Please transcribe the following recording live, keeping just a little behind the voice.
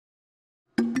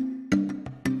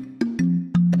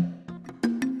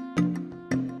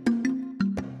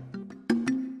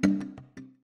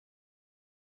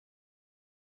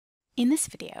In this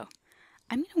video,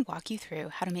 I'm going to walk you through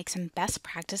how to make some best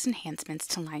practice enhancements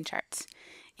to line charts,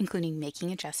 including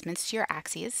making adjustments to your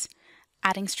axes,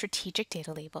 adding strategic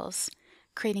data labels,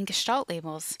 creating gestalt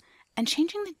labels, and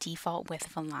changing the default width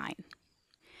of a line.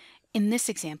 In this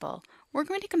example, we're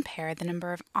going to compare the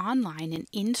number of online and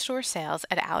in-store sales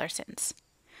at Allersons.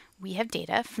 We have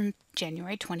data from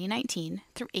January 2019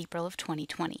 through April of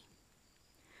 2020.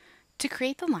 To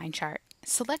create the line chart,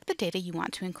 select the data you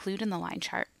want to include in the line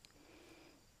chart.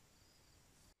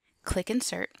 Click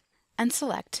Insert and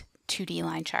select 2D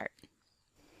Line Chart.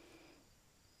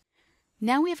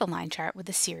 Now we have a line chart with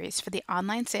a series for the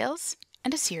online sales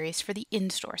and a series for the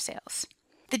in-store sales.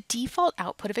 The default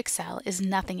output of Excel is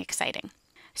nothing exciting,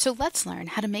 so let's learn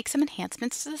how to make some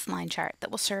enhancements to this line chart that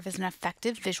will serve as an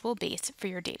effective visual base for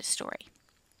your data story.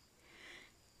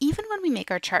 Even when we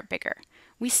make our chart bigger,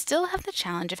 we still have the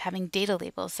challenge of having data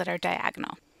labels that are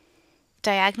diagonal.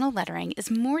 Diagonal lettering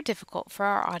is more difficult for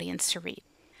our audience to read.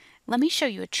 Let me show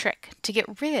you a trick to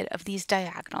get rid of these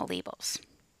diagonal labels.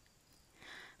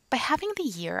 By having the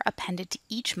year appended to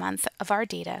each month of our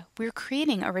data, we're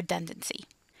creating a redundancy.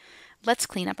 Let's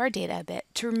clean up our data a bit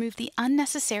to remove the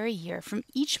unnecessary year from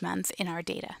each month in our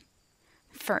data.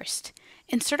 First,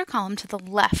 insert a column to the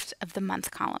left of the month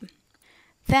column.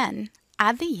 Then,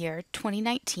 add the year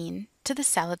 2019 to the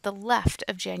cell at the left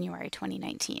of January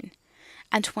 2019,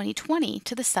 and 2020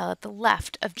 to the cell at the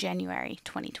left of January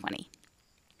 2020.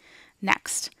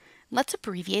 Next, let's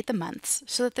abbreviate the months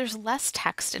so that there's less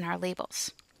text in our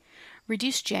labels.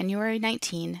 Reduce January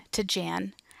 19 to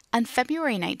Jan and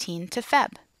February 19 to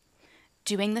Feb.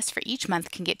 Doing this for each month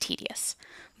can get tedious,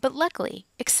 but luckily,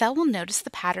 Excel will notice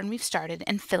the pattern we've started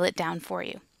and fill it down for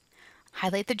you.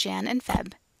 Highlight the Jan and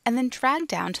Feb, and then drag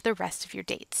down to the rest of your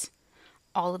dates.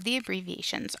 All of the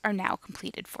abbreviations are now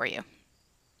completed for you.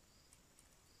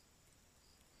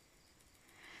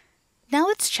 Now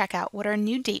let's check out what our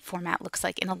new date format looks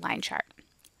like in a line chart.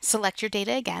 Select your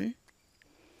data again,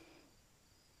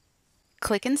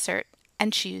 click Insert,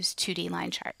 and choose 2D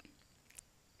Line Chart.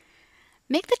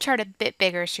 Make the chart a bit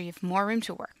bigger so you have more room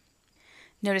to work.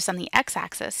 Notice on the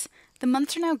x-axis, the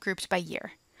months are now grouped by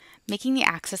year, making the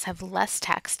axis have less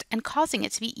text and causing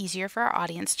it to be easier for our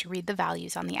audience to read the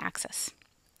values on the axis.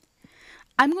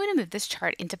 I'm going to move this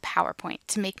chart into PowerPoint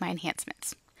to make my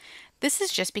enhancements. This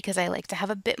is just because I like to have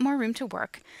a bit more room to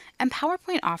work, and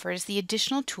PowerPoint offers the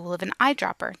additional tool of an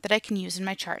eyedropper that I can use in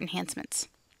my chart enhancements.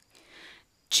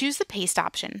 Choose the paste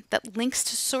option that links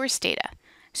to source data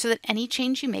so that any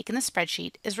change you make in the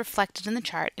spreadsheet is reflected in the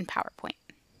chart in PowerPoint.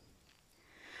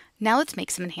 Now let's make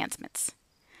some enhancements.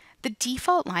 The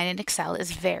default line in Excel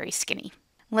is very skinny.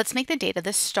 Let's make the data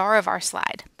the star of our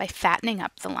slide by fattening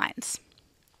up the lines.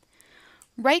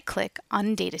 Right-click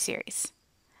on Data Series.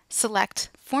 Select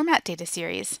Format Data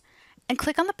Series and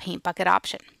click on the Paint Bucket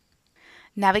option.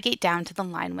 Navigate down to the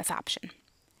Line Width option.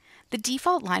 The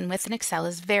default line width in Excel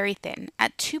is very thin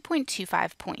at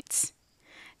 2.25 points.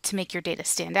 To make your data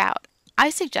stand out, I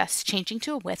suggest changing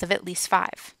to a width of at least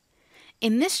 5.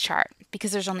 In this chart,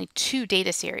 because there's only 2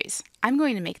 data series, I'm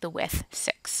going to make the width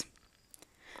 6.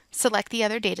 Select the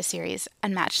other data series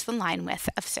and match the line width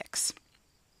of 6.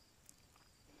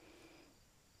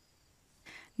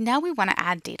 Now we want to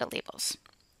add data labels.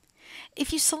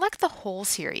 If you select the whole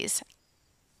series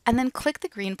and then click the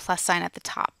green plus sign at the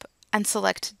top and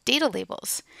select Data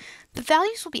Labels, the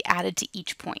values will be added to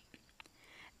each point.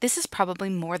 This is probably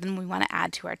more than we want to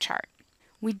add to our chart.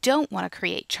 We don't want to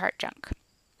create chart junk.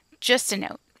 Just a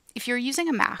note, if you're using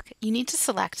a Mac, you need to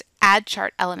select Add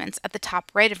Chart Elements at the top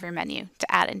right of your menu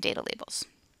to add in data labels.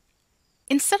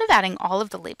 Instead of adding all of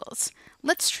the labels,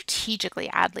 let's strategically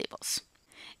add labels.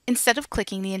 Instead of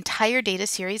clicking the entire data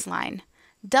series line,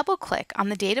 double-click on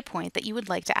the data point that you would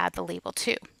like to add the label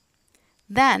to.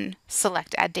 Then,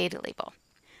 select Add Data Label.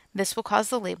 This will cause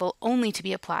the label only to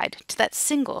be applied to that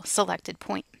single selected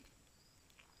point.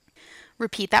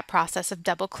 Repeat that process of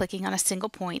double-clicking on a single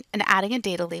point and adding a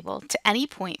data label to any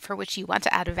point for which you want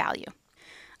to add a value.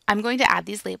 I'm going to add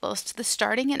these labels to the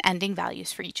starting and ending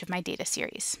values for each of my data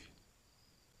series.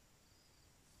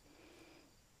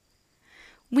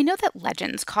 We know that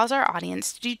legends cause our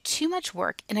audience to do too much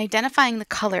work in identifying the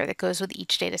color that goes with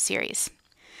each data series.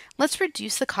 Let's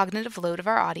reduce the cognitive load of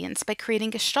our audience by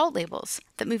creating gestalt labels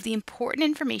that move the important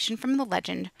information from the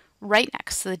legend right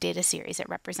next to the data series it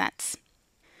represents.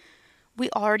 We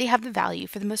already have the value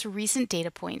for the most recent data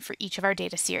point for each of our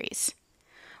data series.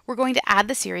 We're going to add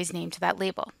the series name to that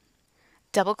label.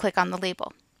 Double-click on the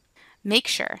label. Make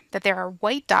sure that there are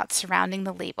white dots surrounding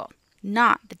the label,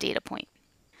 not the data point.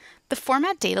 The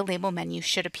Format Data Label menu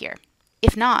should appear.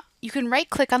 If not, you can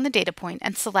right-click on the data point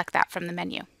and select that from the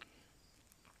menu.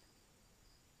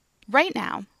 Right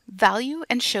now, value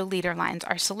and show leader lines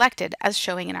are selected as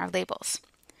showing in our labels.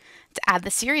 To add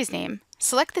the series name,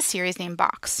 select the series name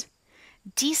box.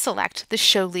 Deselect the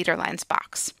show leader lines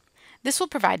box. This will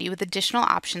provide you with additional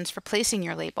options for placing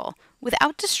your label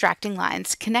without distracting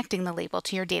lines connecting the label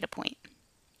to your data point.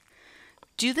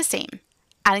 Do the same,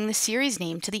 adding the series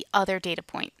name to the other data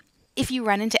point. If you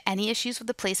run into any issues with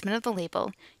the placement of the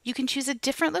label, you can choose a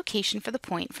different location for the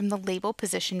point from the Label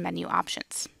Position menu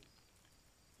options.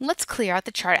 Let's clear out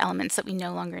the chart elements that we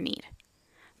no longer need.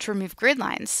 To remove grid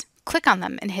lines, click on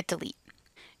them and hit Delete.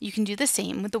 You can do the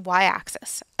same with the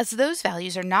y-axis, as those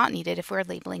values are not needed if we're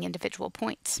labeling individual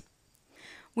points.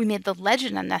 We made the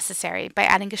legend unnecessary by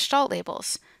adding gestalt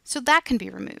labels, so that can be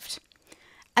removed.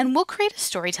 And we'll create a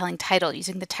storytelling title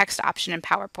using the text option in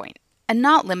PowerPoint, and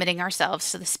not limiting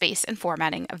ourselves to the space and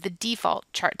formatting of the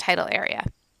default chart title area.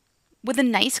 With a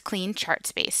nice clean chart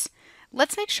space,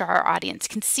 let's make sure our audience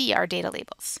can see our data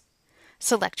labels.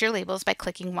 Select your labels by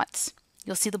clicking once.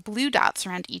 You'll see the blue dots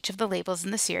around each of the labels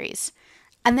in the series,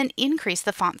 and then increase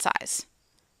the font size.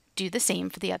 Do the same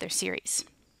for the other series.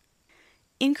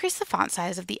 Increase the font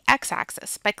size of the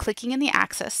x-axis by clicking in the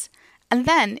axis and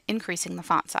then increasing the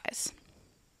font size.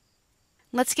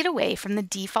 Let's get away from the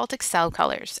default Excel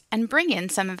colors and bring in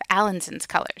some of Allinson's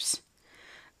colors.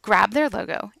 Grab their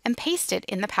logo and paste it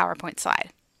in the PowerPoint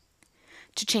slide.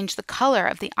 To change the color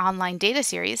of the online data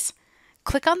series,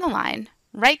 click on the line,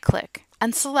 right-click,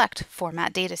 and select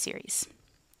Format Data Series.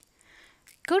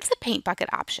 Go to the Paint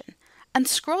Bucket option and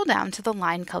scroll down to the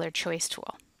Line Color Choice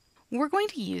tool. We're going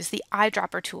to use the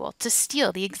eyedropper tool to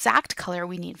steal the exact color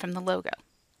we need from the logo.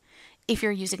 If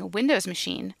you're using a Windows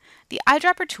machine, the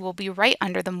eyedropper tool will be right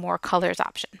under the More Colors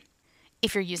option.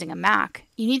 If you're using a Mac,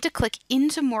 you need to click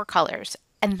into More Colors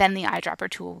and then the eyedropper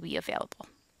tool will be available.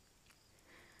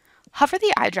 Hover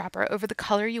the eyedropper over the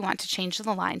color you want to change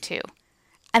the line to,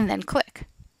 and then click.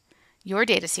 Your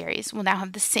data series will now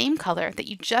have the same color that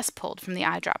you just pulled from the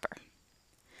eyedropper.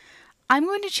 I'm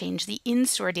going to change the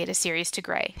in-store data series to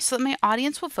gray so that my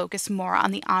audience will focus more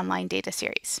on the online data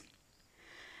series.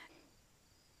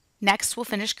 Next, we'll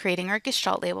finish creating our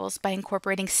gestalt labels by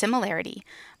incorporating similarity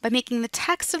by making the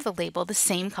text of the label the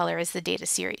same color as the data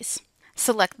series.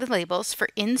 Select the labels for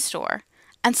in-store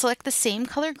and select the same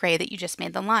color gray that you just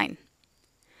made the line.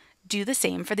 Do the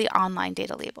same for the online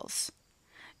data labels.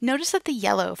 Notice that the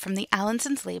yellow from the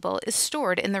Allinson's label is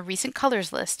stored in the Recent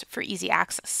Colors list for easy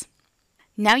access.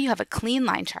 Now you have a clean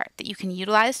line chart that you can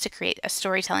utilize to create a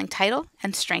storytelling title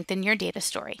and strengthen your data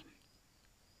story.